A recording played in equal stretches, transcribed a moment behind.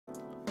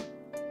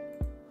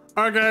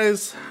Alright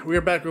guys, we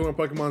are back with more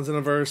Pokemon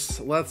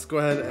Xenoverse. Let's go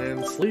ahead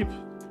and sleep.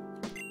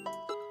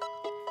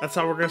 That's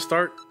how we're gonna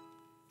start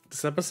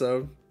this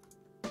episode.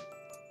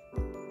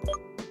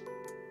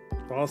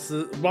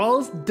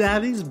 Wallace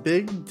Daddy's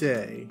big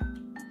day.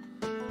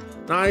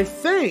 Now I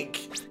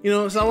think,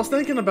 so I was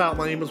thinking about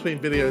my in-between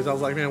videos, I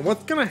was like, man,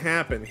 what's gonna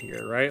happen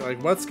here, right?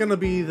 Like, what's gonna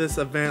be this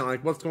event?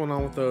 Like, what's going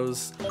on with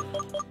those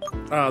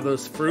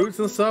fruits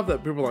and stuff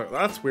that people are like,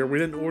 that's weird, we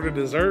didn't order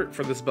dessert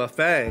for this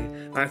buffet.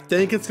 And I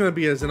think it's gonna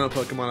be a Xeno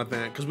Pokemon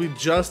event, because we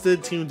just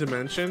did Team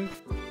Dimension.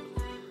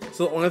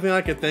 So the only thing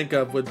I could think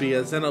of would be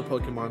a Xeno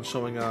Pokemon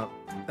showing up,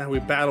 and we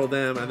battle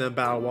them and then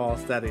battle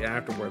Wallace Daddy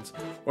afterwards.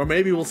 Or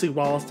maybe we'll see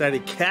Wallace Daddy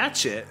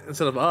catch it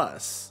instead of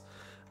us,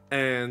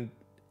 and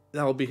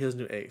that'll be his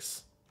new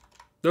ace.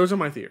 Those are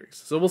my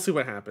theories. So we'll see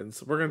what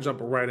happens. We're gonna jump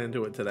right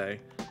into it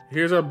today.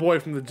 Here's our boy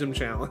from the gym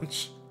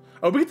challenge.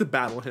 Oh, we get to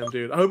battle him,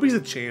 dude. I hope he's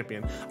a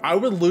champion. I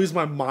would lose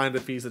my mind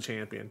if he's a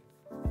champion.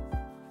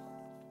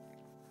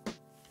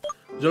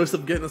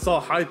 Joseph getting us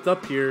all hyped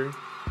up here.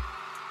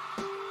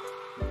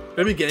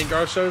 Maybe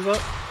Gengar shows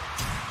up.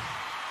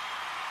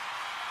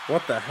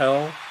 What the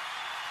hell?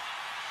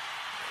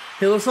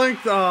 He looks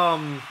like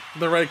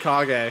the Red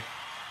Kage.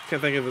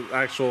 Can't think of the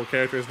actual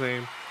character's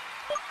name.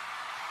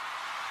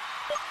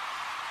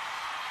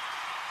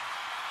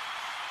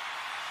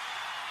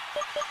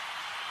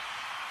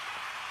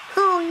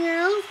 Oh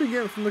yeah, let's be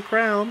getting from the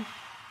crowd.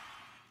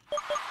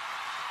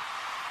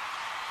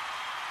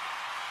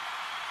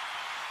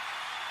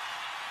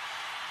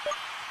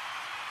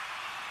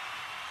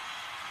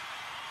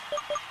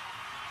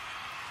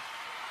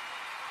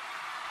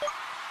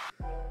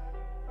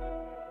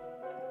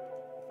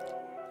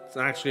 It's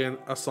actually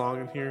a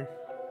song in here.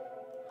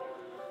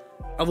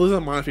 I'll lose my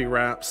mind if he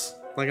raps,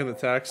 like in the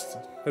text.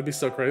 That'd be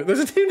so crazy. There's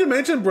a Team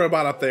Dimension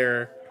robot up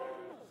there.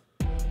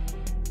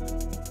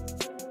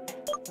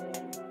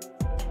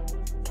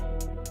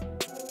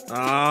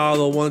 Ah,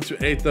 the ones who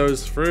ate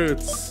those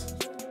fruits.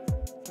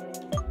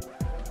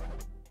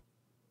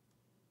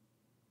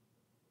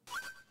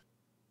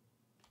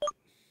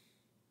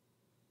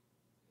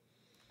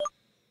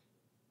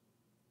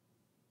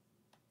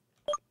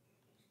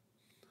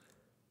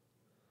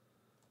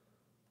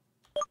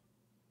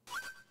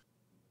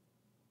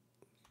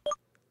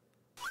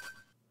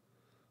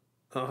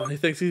 Oh, he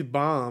thinks he's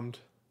bombed.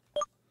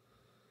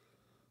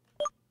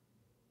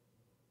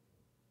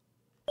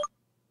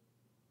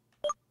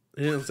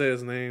 He didn't say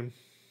his name.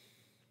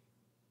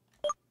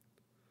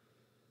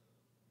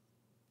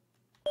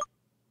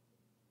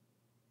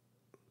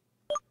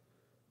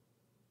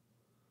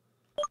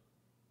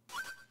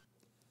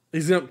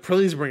 He's gonna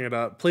please bring it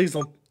up. Please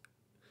don't.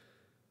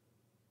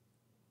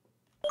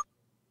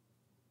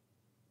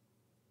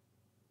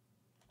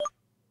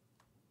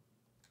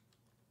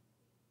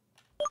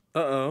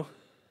 Uh-oh.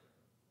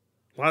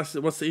 What's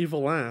the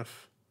evil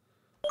laugh?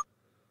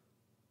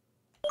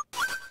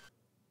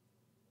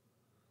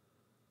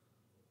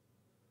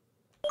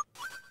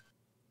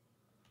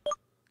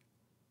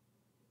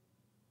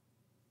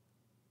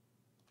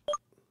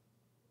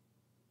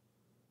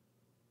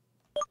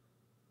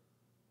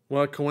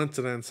 What a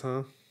coincidence,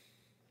 huh?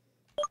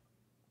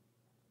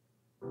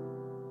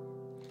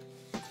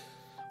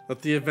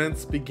 Let the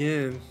events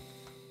begin.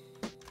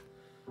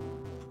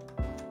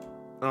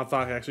 I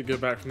thought I could actually go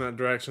back from that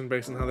direction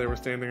based on how they were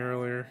standing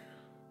earlier.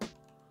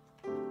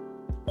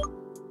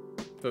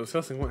 They're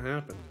discussing what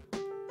happened.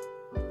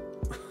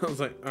 I was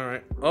like,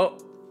 alright. Oh!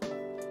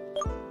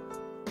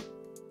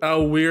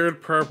 A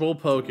weird purple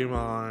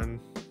Pokemon.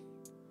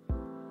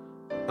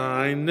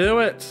 I knew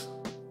it!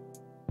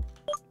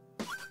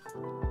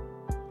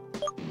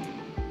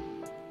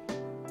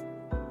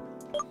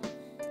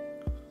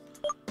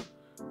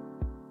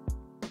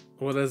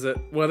 What is it?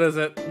 What is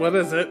it? What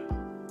is it?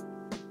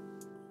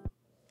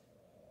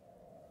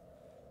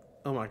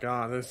 Oh my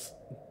god, this...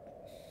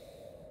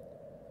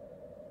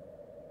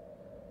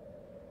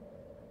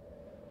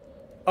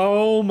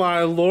 Oh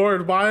my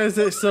lord, why is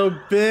it so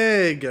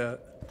big? Did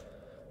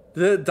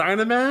it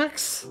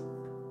Dynamax?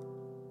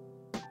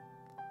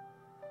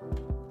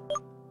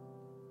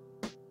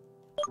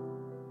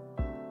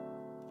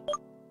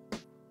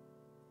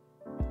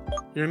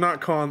 You're not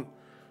calling...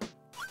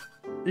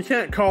 You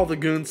can't call the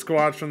Goon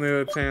Squad from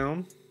the other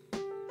town.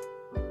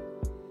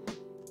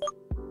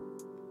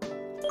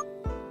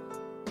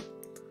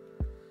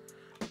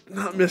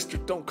 Not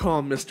Mr. Don't call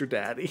him Mr.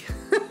 Daddy.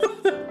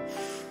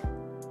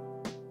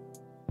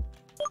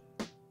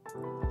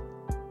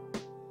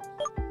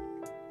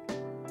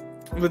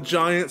 The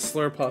giant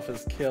Slurpuff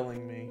is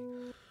killing me.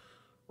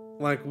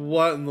 Like,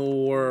 what in the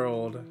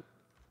world?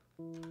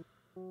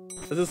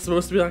 Is this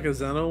supposed to be like a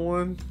Xeno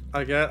one?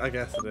 I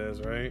guess it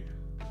is, right?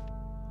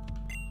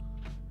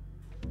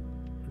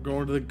 We're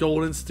going to the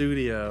Golden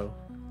Studio.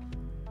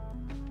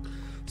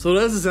 So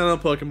that's a Xeno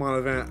Pokemon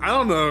event. I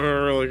don't know if I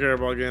really care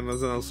about getting a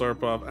Xeno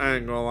Slurpuff. I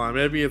ain't gonna lie.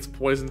 Maybe it's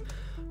poison.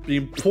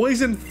 Being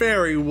Poison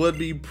Fairy would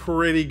be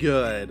pretty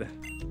good.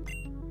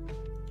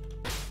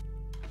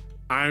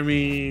 I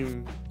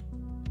mean,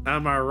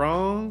 am I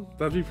wrong?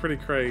 That'd be pretty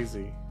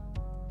crazy.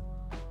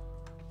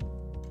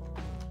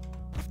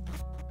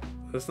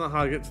 That's not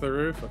how I get to the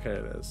roof? Okay,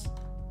 it is.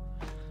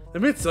 They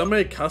made so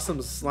many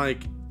customs,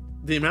 like,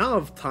 the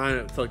amount of time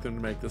it took them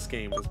to make this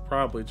game is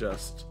probably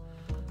just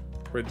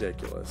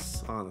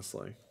ridiculous,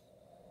 honestly.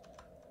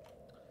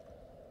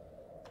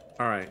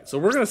 Alright, so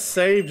we're gonna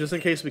save just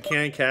in case we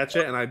can catch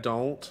it, and I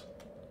don't.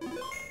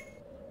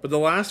 But the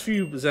last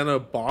few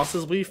Xeno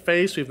bosses we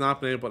faced, we've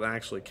not been able to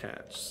actually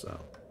catch, so.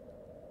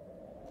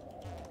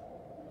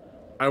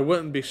 I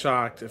wouldn't be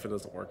shocked if it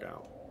doesn't work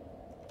out.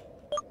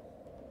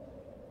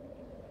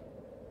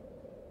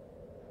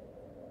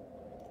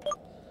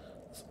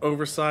 This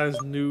oversized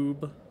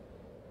noob.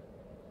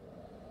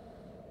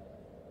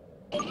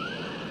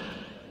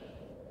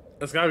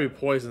 It's gotta be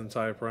poison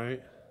type,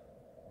 right?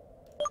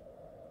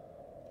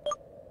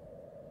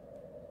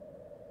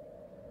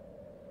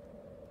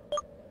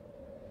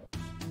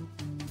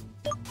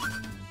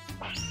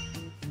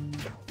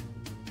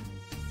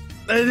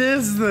 It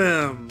is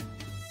them!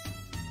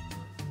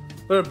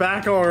 They're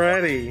back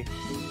already.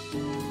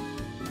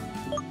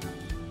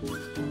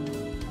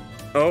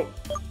 Oh.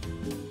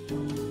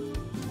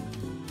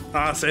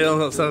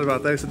 Sail's upset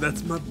about that. He said,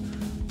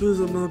 those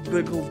are my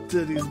big old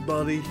titties,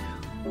 buddy.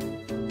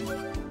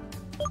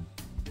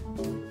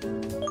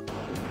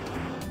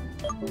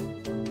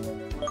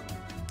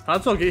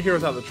 How'd Phil get here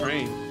without the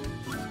train?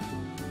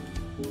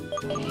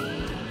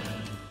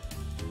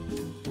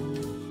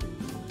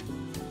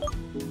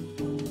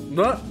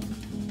 What?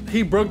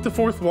 He broke the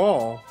fourth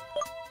wall.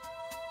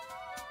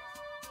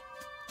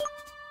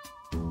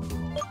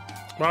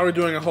 Why are we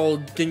doing a whole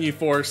Ginyu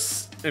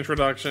Force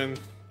introduction?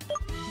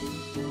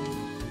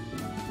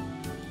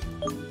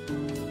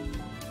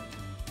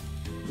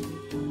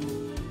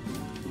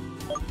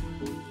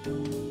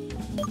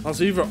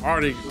 Also, you've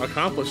already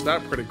accomplished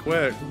that pretty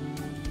quick.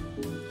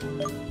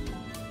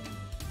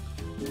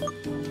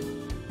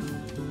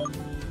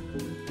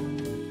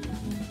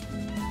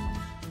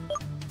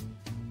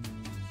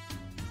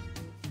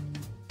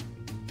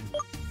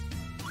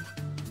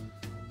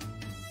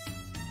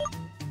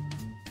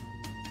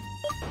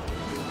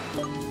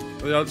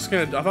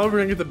 I thought we were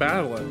gonna get to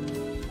battle it.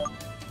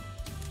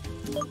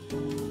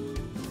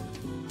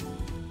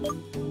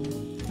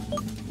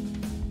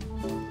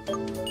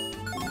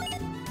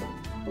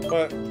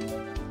 But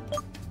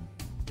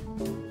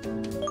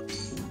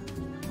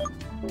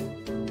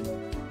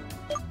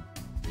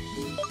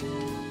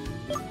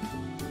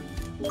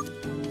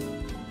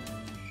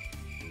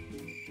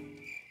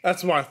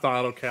that's what I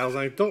thought. Okay, I was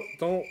like,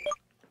 don't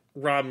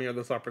rob me of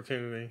this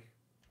opportunity.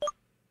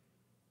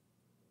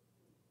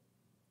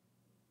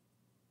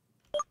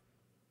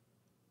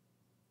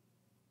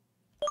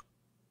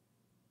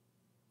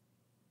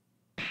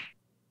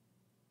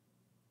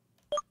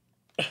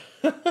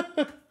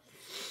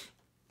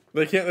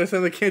 They say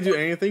they can't do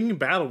anything. You can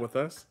battle with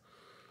us.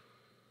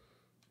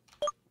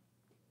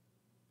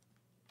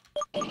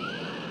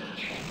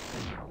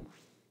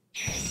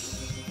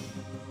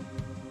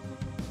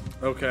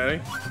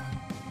 Okay.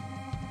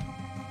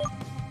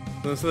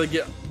 So they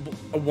get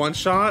a one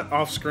shot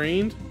off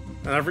screen,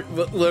 and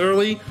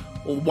literally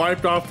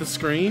wiped off the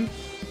screen.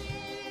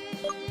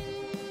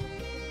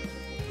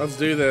 Let's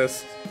do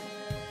this.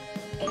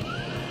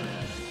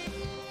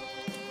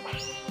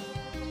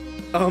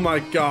 Oh my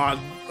god.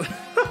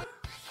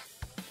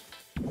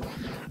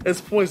 It's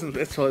poison.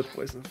 It's totally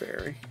poison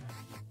fairy.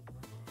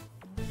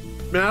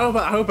 Man,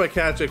 I hope I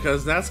catch it,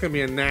 because that's gonna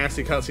be a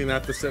nasty cutscene I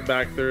have to sit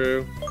back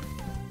through.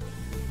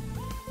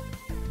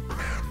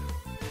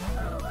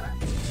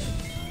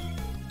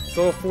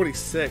 Still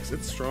 46.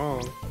 It's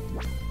strong.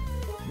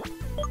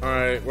 All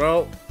right.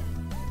 Well,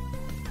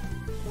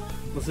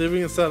 let's see if we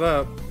can set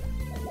up.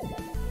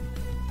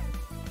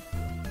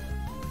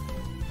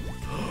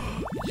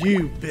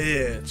 You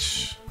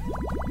bitch.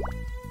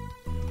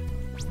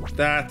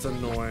 That's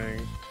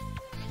annoying.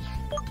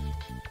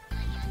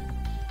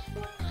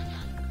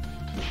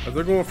 Oh,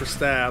 they're going for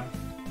stab.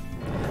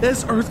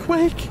 Is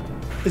earthquake?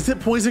 Is it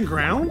poison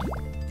ground?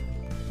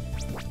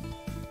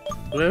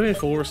 Do we have any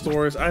full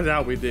restores? I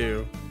doubt we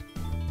do.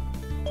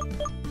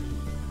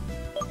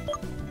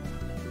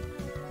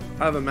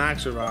 I have a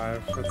max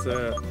revive. That's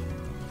it.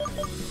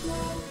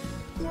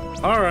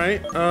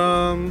 Alright,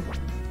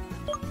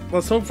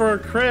 let's hope for a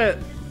crit.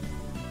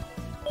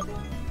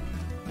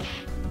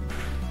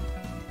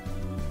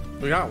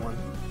 We got one.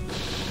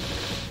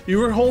 You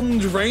were holding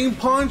Drain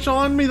Punch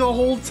on me the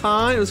whole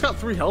time? It's got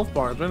 3 health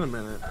bars. Wait a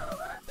minute.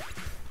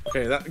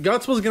 Okay, that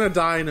Guts was gonna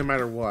die no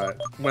matter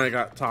what when it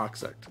got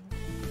toxic.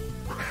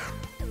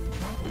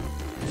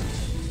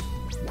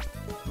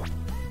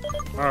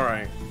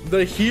 Alright.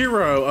 The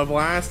hero of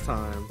last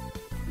time.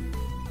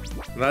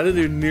 That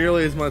didn't do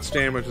nearly as much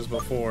damage as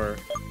before.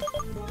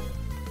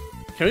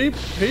 Can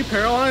we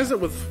paralyze it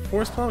with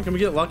Force Palm? Can we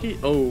get lucky?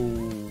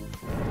 Oh.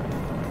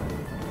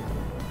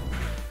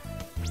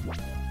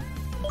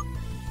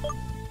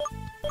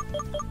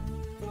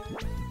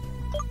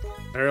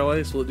 Aerial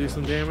Ace, will it do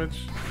some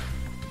damage?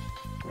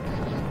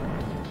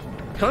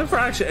 Coming for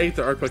actually ate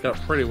the Earthquake up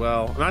pretty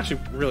well. I'm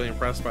actually really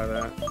impressed by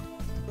that.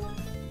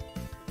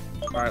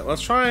 Alright,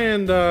 let's try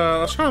and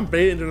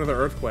bait into another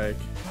Earthquake.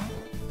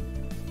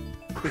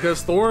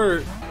 Because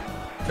Thor,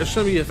 it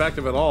shouldn't be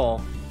effective at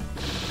all.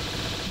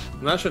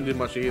 And that shouldn't do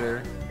much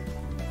either.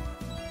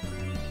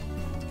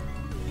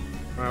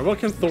 Alright, what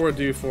can Thor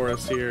do for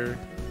us here?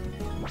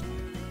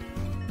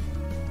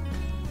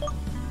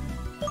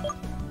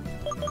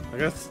 I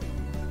guess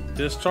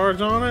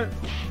discharge on it?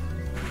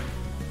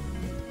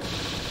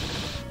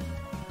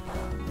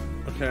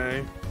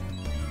 Okay.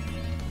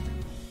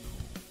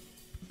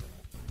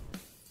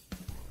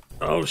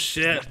 Oh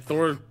shit,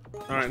 Thor.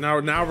 Alright, now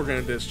we're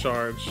gonna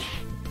discharge.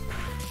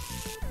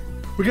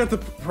 We got the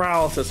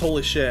paralysis,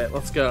 holy shit,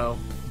 let's go.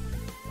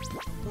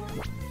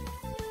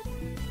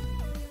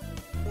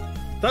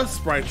 That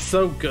sprite's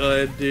so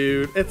good,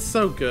 dude. It's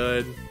so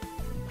good.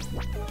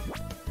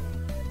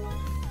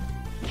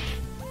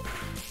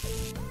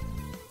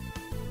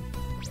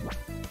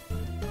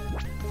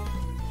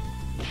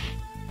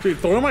 Dude,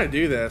 Thor might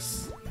do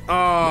this.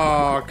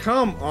 Oh,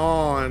 come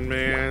on,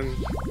 man.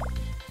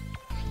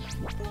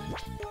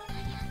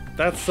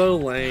 That's so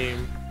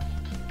lame.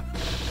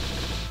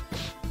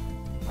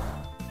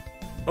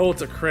 Oh,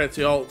 it's a crit.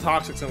 Oh,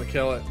 Toxic's gonna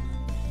kill it.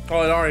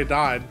 Oh, it already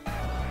died.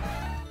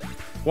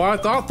 Well, I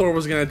thought Thor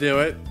was gonna do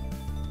it.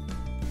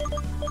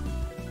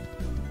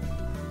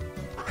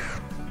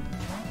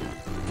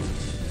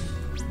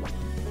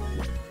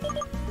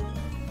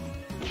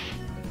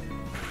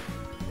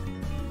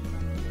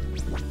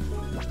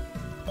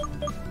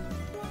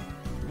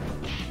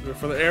 Go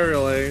for the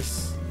aerial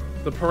ace.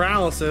 The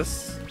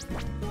paralysis.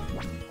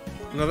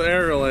 Another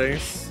aerial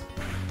ace.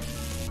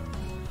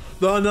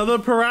 Another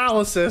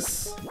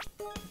paralysis.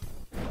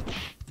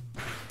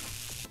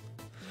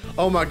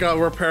 Oh my god,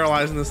 we're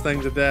paralyzing this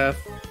thing to death.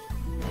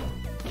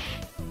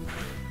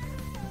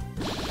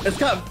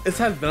 It's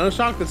had Venom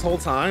Shock this whole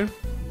time.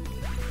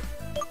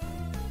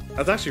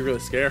 That's actually really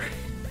scary.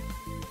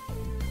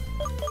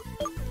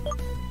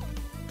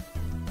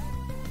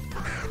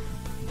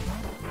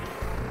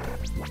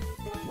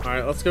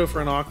 Alright, let's go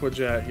for an Aqua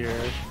Jet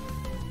here.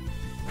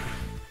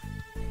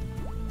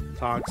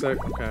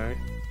 Toxic, okay.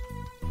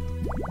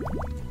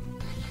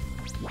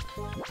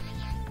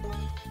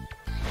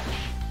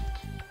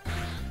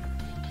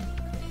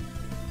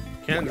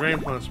 Can't Drain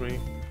Punch me.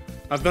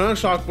 A Venom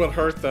Shock would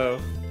hurt though.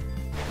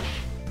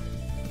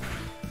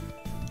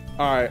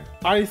 Alright,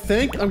 I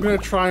think I'm gonna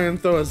try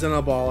and throw a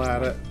Xeno Ball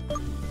at it.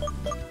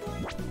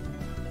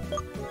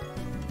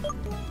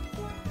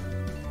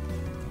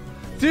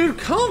 Dude,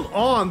 come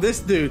on,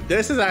 this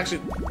is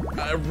actually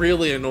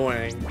really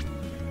annoying.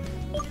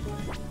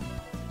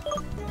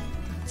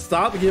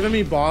 Stop giving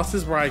me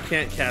bosses where I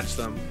can't catch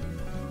them.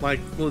 Like,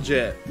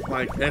 legit.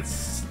 Like,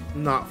 it's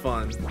not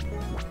fun.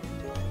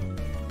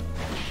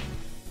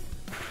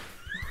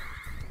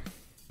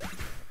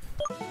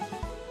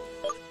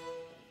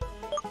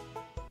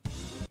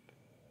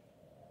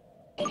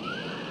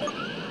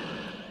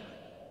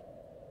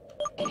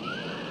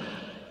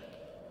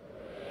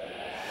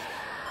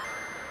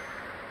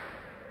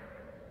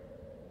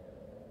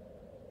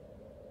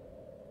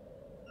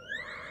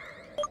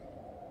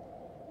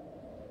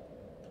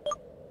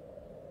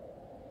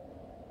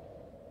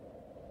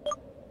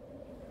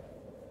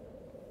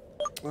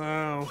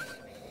 Wow.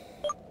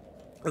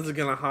 Is it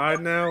gonna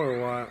hide now or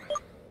what?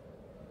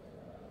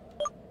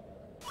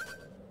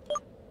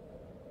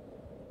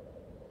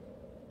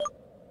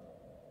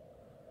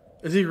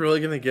 Is he really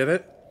gonna get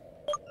it?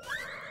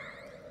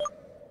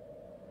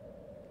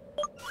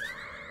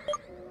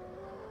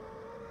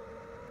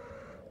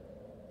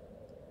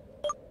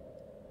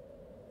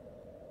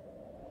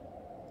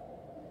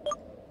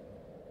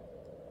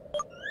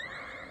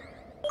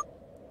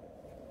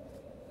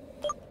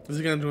 Is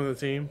he gonna join the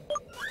team?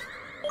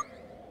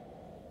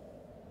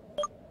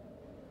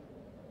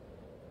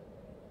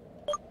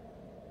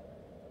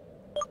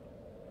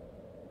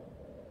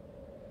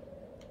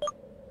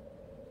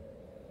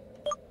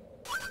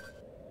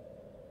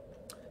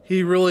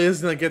 He really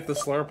is gonna get the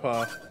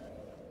Slurpuff.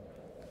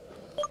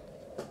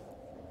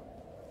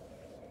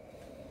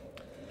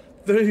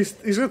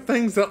 These are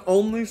things that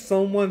only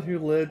someone who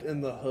lived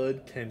in the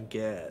hood can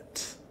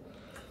get.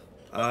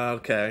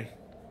 Okay.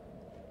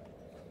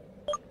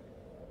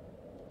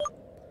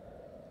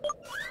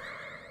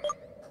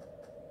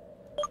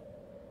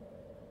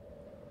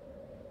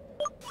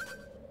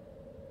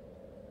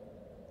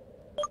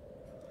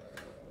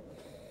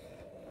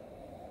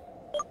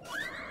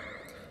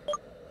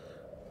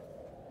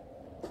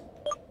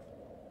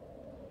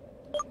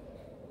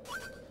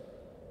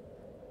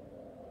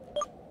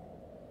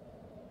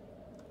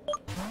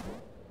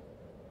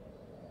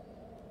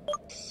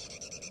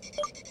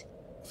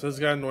 So this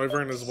guy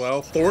Noivern as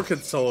well. Thor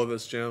could solo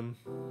this gym.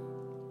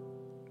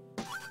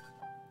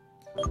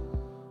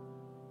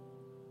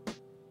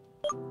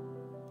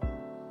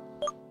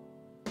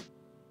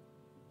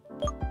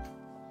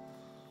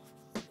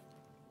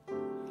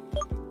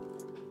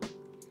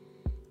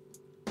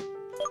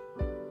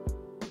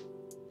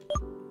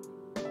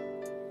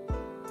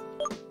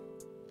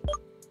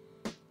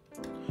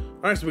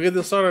 Alright, so we get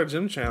to start our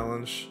gym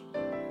challenge.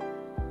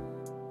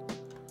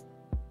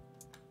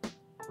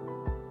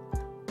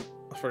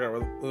 I forgot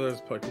where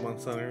there's Pokemon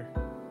Center.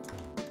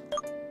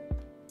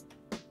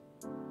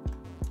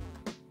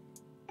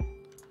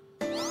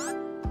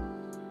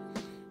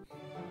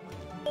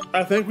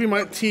 I think we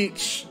might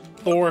teach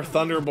Thor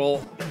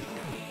Thunderbolt.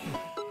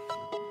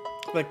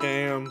 I think I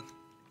am.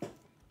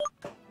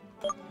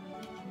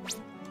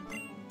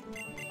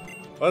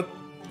 What?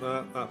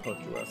 Not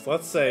PokeUS.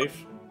 Let's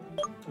save.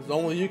 Because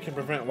only you can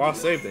prevent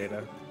lost save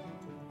data.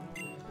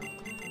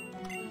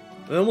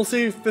 And then we'll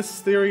see if this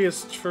theory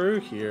is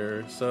true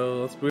here.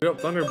 So let's boot up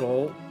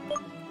Thunderbolt.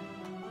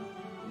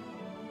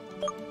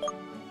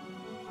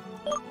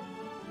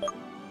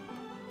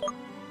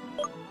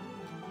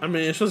 I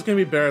mean, it's just gonna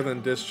be better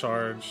than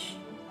Discharge.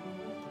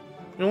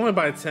 Only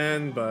by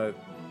 10, but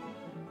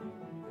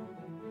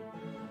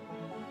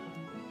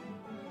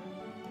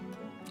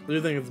I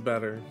do think it's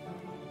better.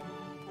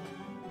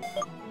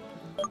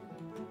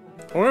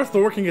 I wonder if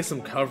Thor can get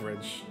some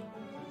coverage.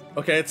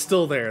 Okay, it's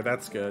still there.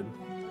 That's good.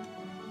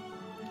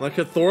 Like,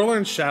 could Thor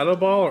learn Shadow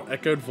Ball or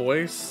Echoed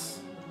Voice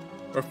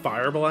or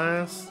Fire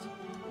Blast?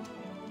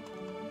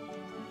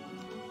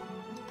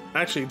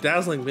 Actually,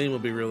 Dazzling Gleam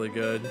would be really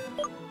good.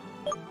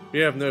 We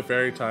have no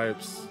fairy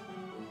types.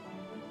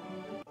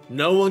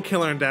 No one can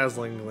learn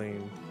Dazzling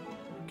Gleam.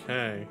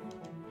 Okay.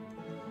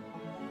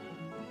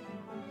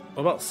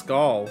 What about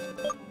Scald?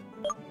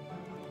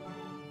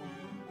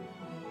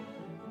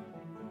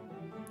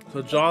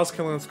 So Jaws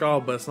can learn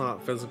Scald, but it's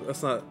not physical.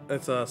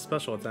 It's a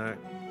special attack.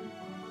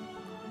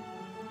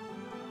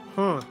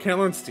 Huh, can't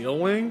learn Steel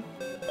Wing?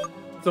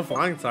 It's a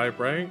flying type,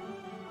 right?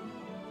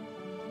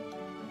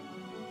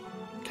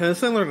 Can this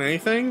thing learn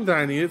anything that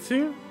I need it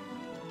to?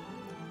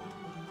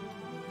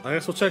 I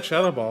guess we'll check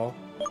Shadow Ball.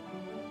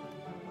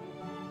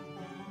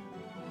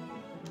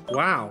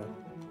 Wow.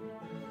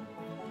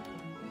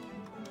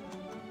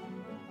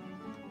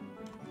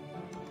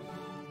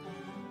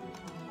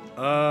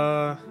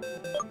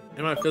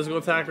 Am I physical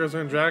attackers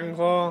learn Dragon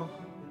Claw?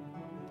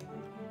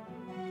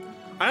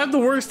 I have the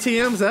worst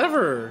TMs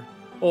ever.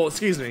 Oh,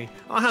 excuse me.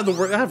 I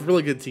have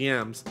really good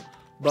TMs,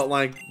 but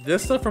like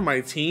this stuff from my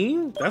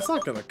team, that's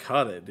not gonna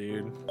cut it,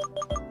 dude.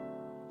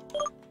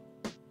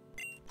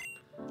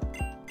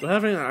 Do I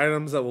have any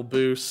items that will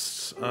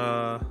boost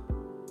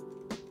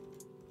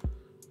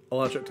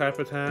electric type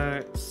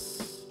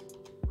attacks?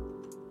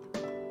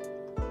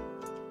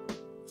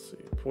 Let's see.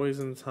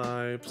 Poison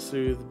type,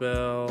 Soothe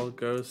Bell,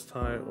 Ghost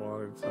type,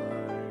 Water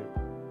type.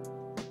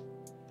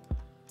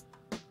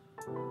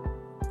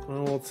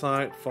 Normal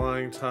type,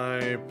 Flying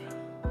type.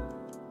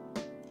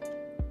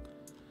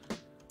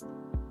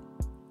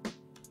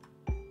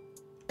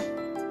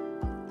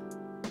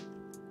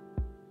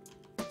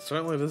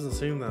 Certainly doesn't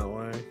seem that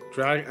way.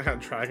 I got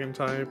Dragon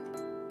type.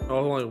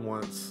 Oh, only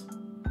once.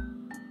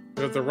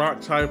 We have the Rock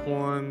type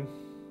one.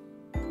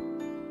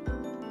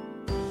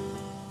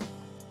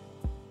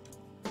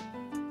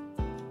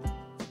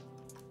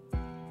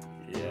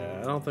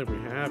 Yeah, I don't think we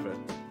have it.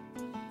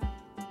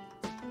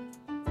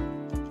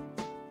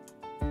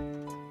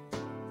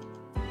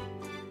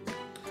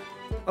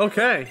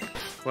 Okay.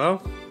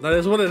 Well, that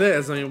is what it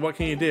is. I mean, what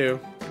can you do?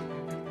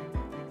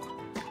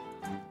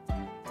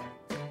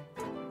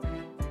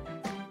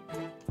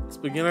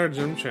 Begin our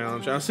gym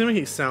challenge. I'm assuming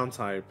he's sound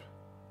type.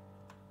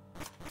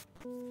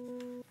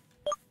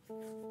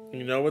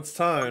 You know it's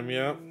time,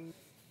 yep.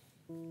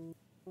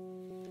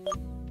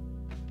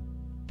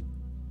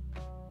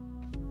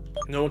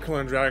 No one can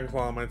learn Dragon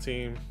Claw on my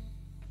team.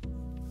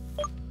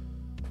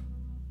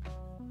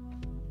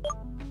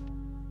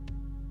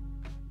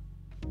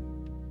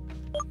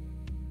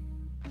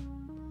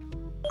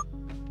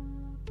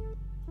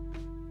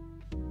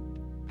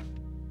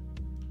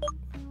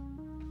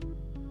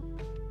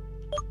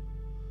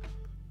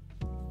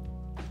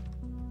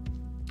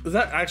 Is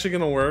that actually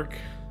gonna work?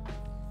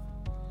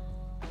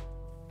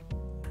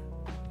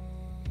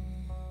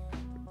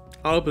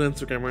 I'll open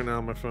Instagram right now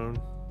on my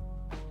phone.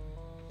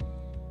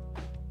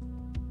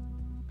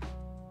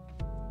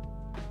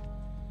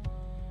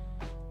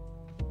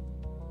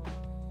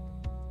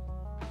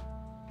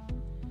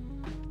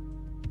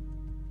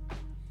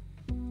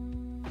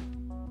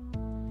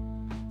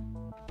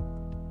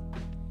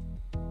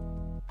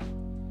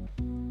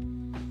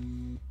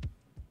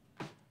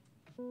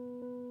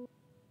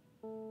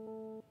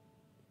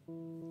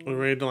 I'm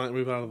ready to like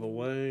move out of the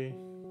way.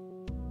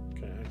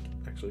 Okay,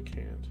 I actually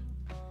can't.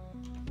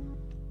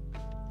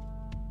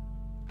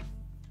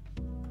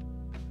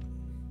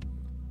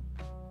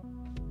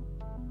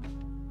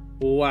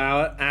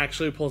 Wow, it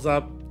actually pulls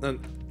up a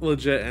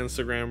legit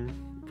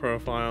Instagram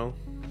profile.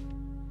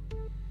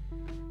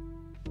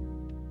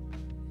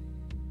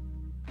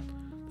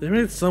 They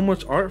made so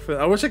much art for it.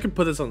 I wish I could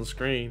put this on the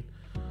screen.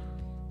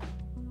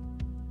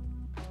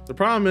 The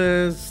problem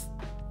is,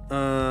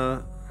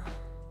 a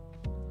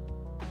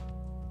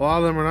lot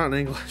of them are not in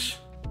English.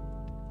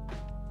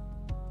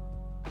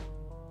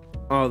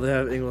 Oh, they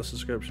have English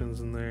descriptions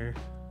in there.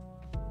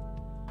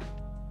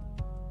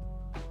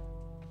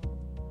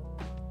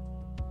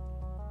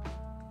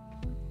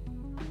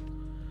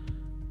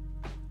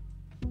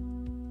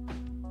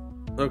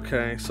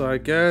 Okay, so I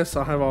guess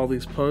I'll have all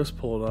these posts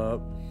pulled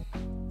up.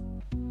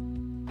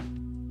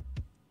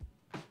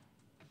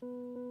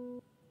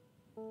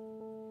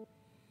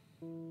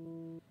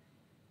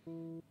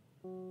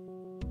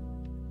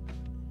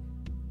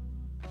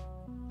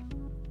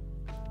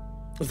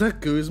 Was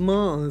that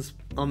Guzma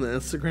on the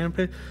Instagram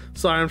page?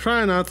 Sorry, I'm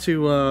trying not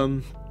to.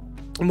 I'm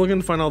looking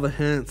to find all the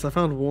hints. I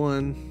found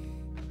one.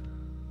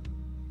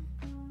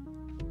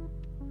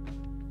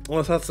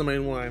 Unless that's the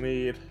main one I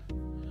need.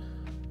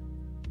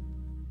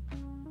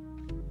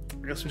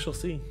 I guess we shall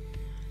see.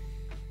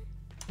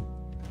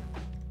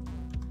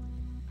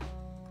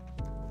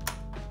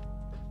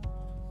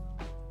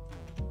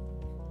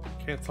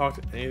 Can't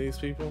talk to any of these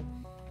people.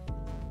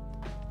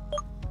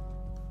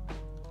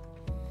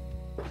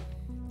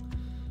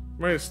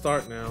 I'm ready to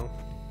start now.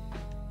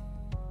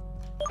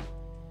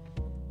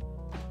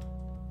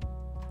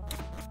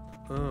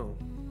 Oh.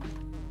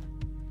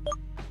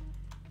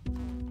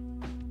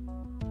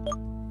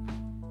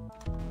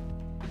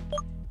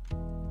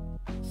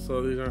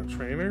 So these aren't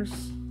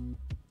trainers?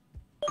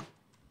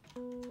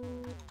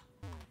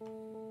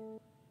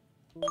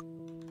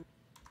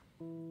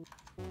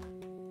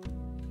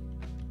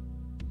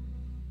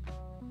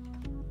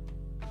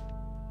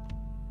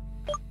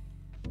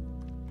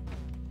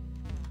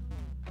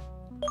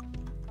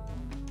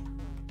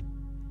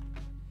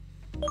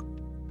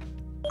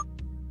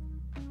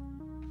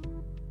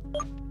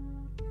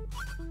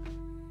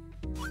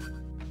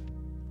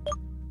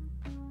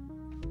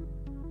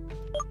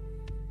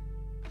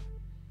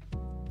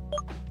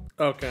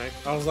 Okay,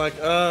 I was like,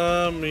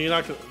 you're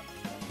not gonna...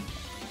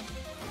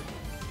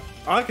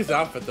 I like his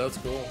outfit, that's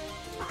cool.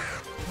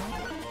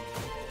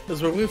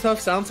 Is Wigglytuff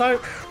sound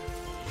type?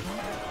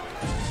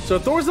 So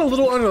Thor's a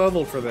little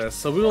underleveled for this,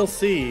 so we will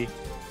see.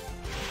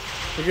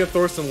 We'll get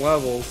Thor some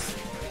levels.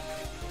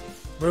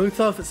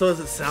 Wigglytuff, so does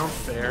it sound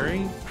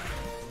fairy?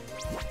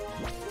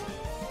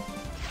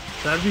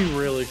 That'd be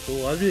really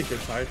cool, that'd be a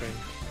good typing.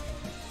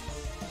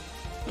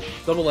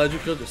 Double edge, you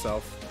killed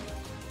yourself.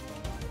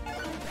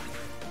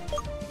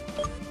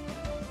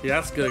 Yeah,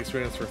 that's a good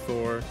experience for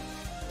Thor.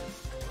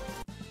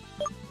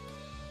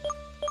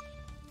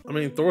 I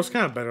mean, Thor's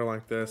kind of better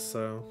like this,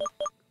 so...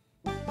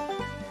 It's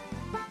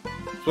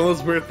one of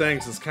those weird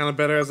things. It's kind of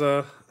better as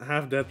a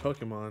half-dead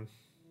Pokemon.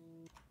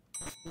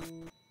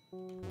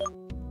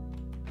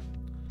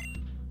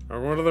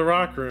 Alright, we're to the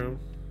rock room.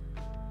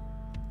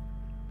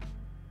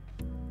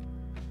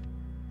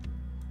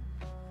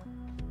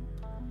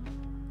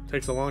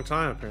 Takes a long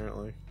time,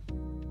 apparently.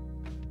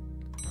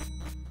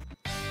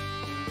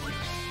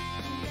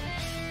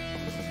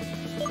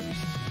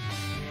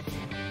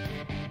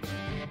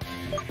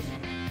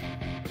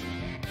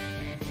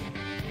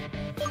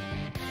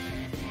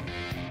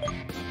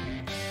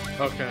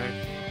 Okay.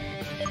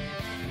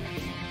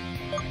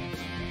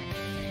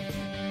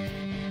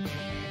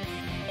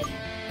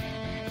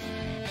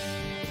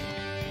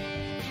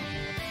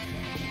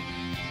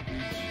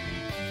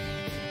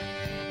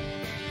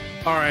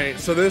 Alright,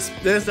 so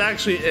this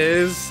actually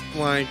is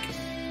like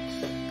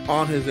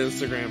on his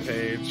Instagram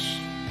page.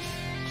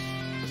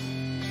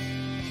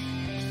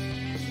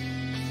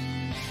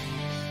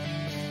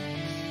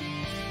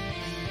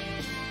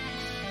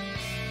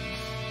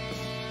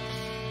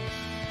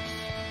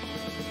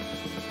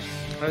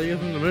 How do you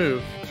get them to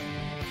move?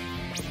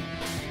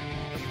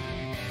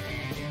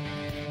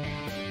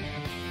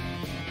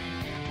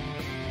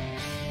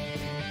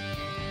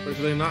 Or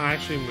do they not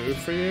actually move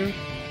for you?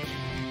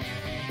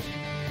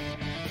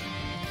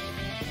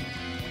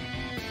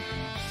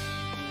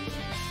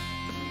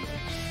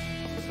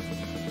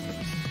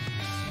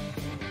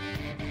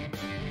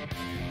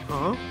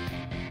 Huh?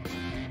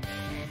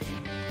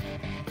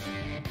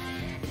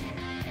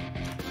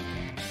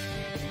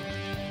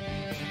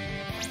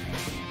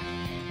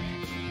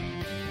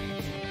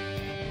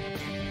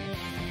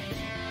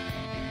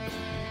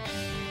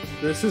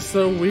 This is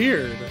so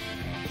weird.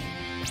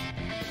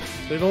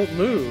 They don't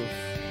move.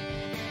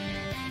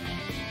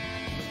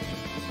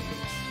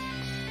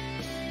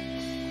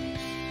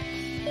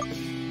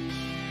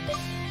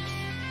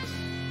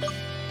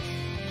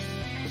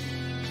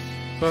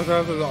 So I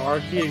have to the R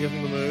key to get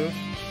them to move.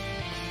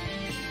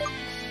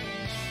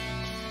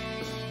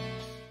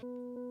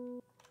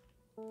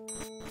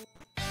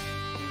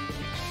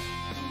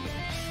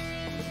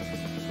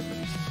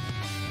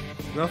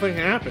 Nothing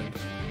happened.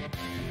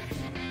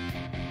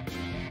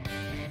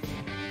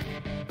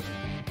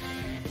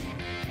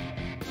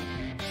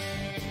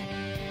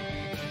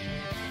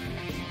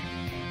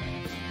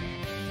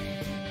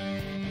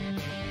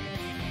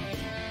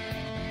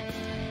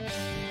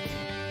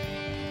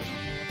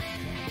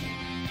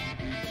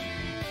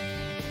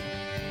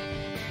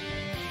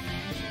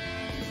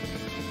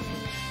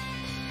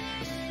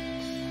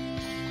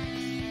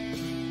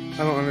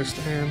 I don't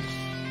understand.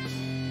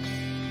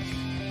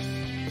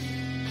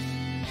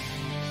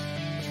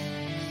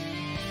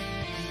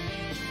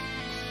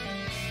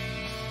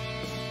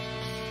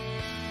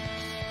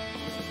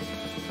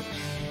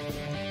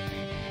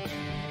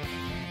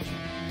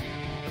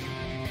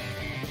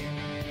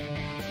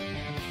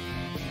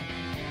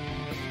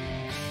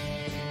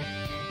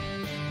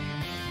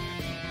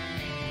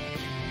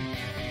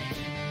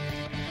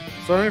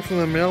 Starting from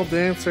the male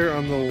dancer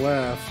on the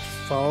left,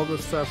 follow the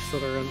steps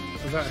that are in...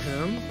 Is that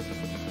him?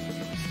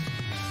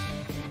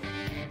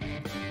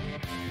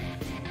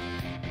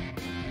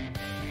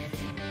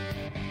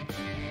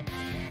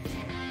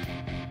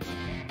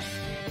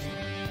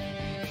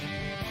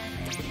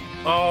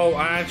 Oh,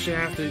 I actually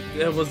have to.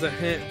 It was a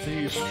hint to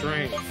use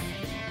strength.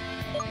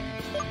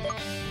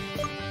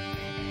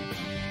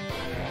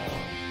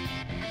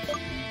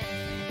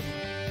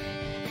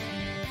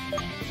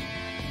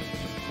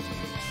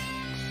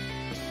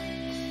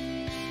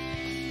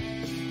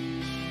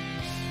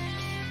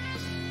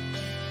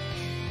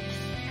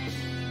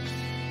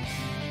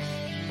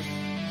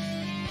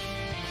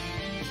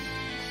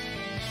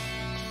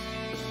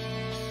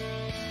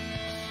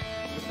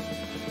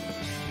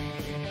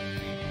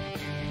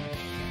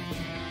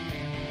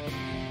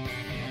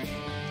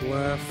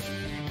 Left.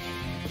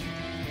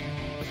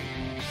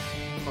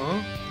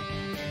 Huh?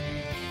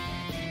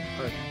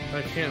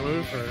 I can't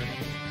move her.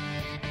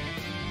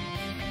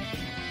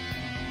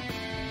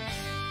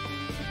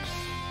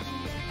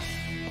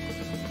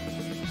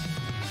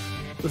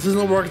 This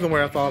isn't working the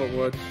way I thought it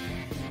would.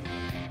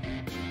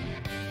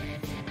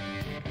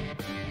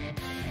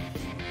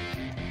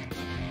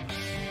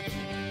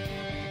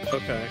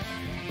 Okay.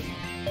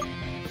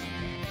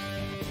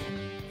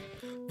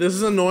 This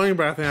is annoying,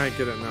 but I think I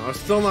get it now. It's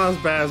still not as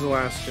bad as the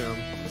last gym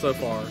so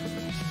far.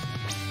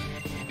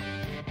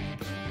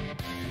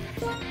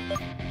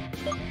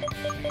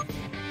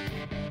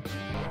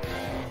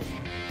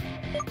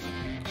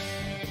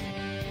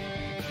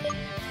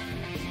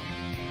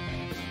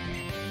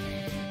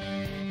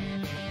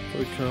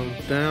 We come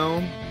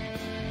down,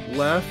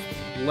 left,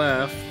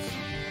 left.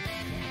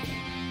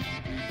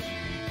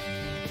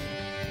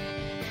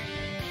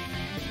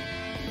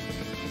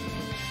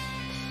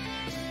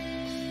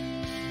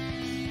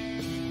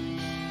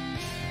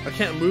 I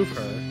can't move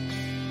her.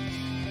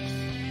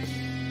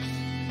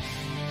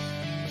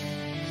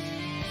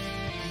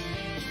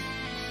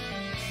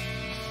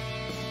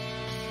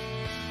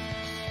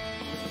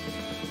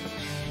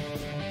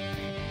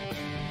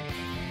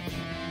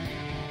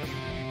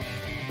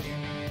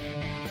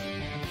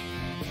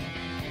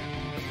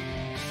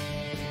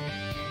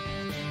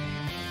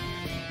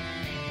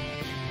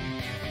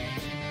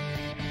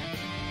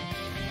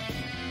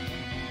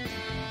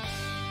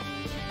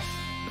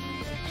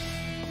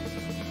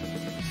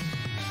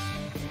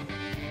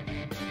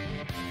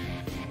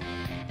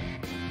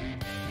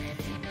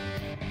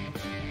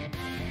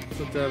 It's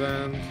a dead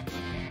end.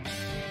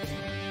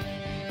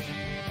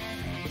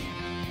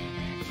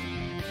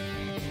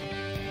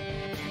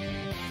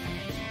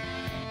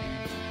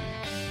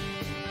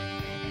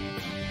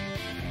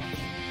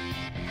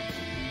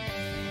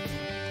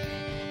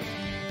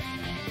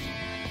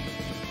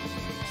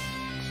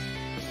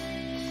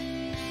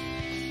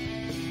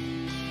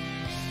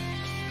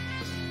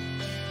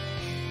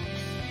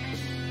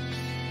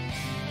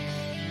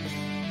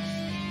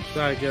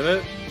 Did I get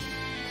it?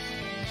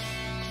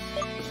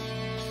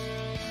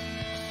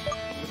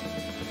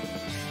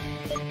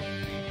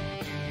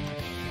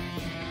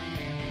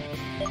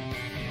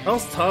 That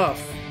was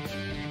tough.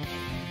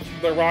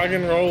 The rock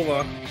and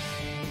roller.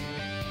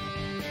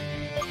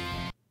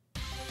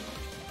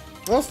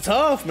 That was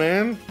tough,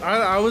 man.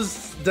 I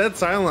was dead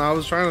silent. I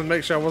was trying to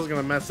make sure I wasn't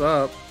gonna mess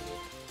up.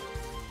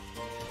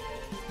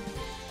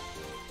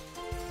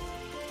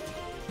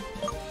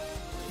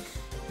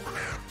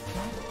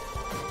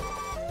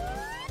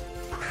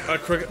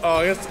 Oh,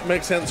 I guess it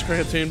makes sense.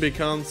 Cricketune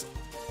becomes.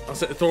 I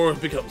said Thor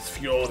becomes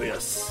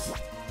furious.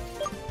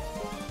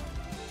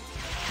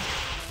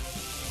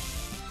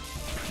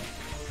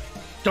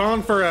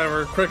 Gone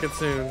forever.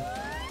 Cricketune.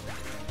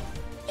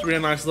 Should be a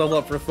nice level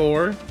up for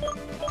Thor.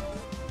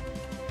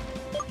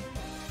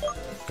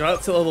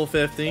 Got to level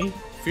 50.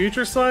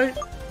 Future Sight?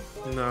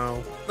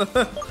 No.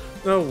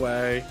 No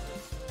way.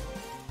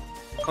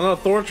 Oh no,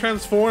 Thor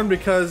transformed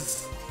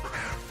because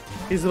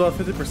he's about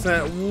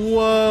 50%.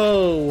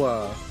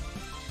 Whoa!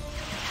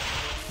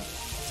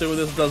 See what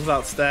this does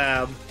without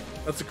stab.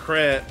 That's a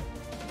crit.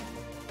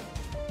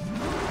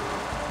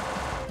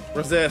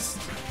 Resist.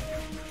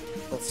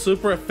 That's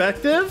super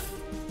effective?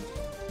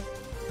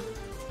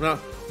 No,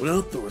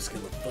 well, Thor's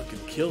gonna fucking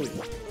kill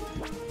you.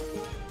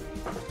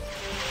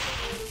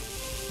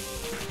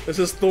 This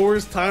is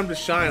Thor's time to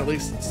shine, at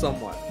least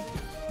somewhat.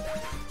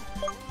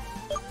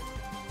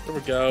 There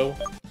we go.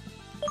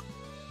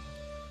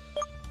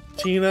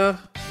 Tina,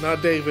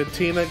 not David,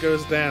 Tina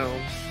goes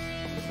down.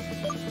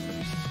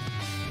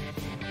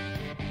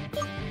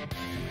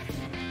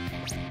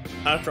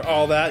 After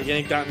all that, you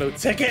ain't got no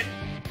ticket.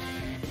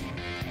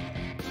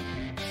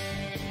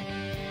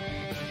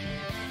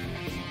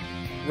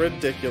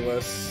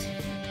 Ridiculous.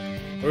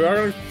 We are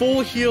going to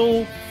full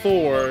heal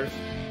Thor,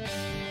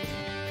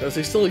 because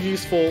he's still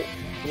useful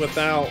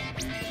without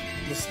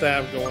the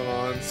stab going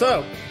on.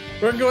 So,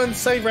 we're going to go ahead and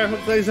save wrap up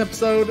today's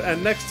episode,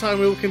 and next time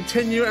we will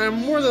continue and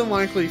more than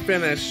likely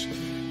finish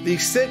the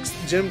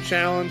 6th gym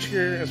challenge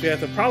here, as we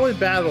have to probably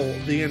battle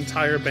the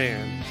entire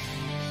band.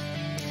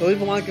 So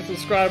leave a like and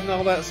subscribe and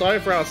all that. Sorry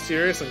for how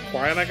serious and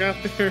quiet I got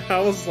there. I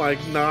was like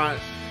not...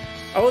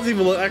 I wasn't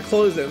even I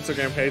closed the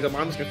Instagram page. I'm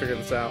just going to figure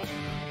this out.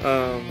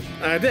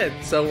 And I did,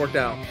 so it worked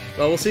out.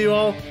 But we'll see you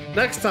all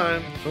next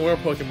time for more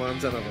Pokemon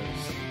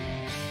Xenoverse.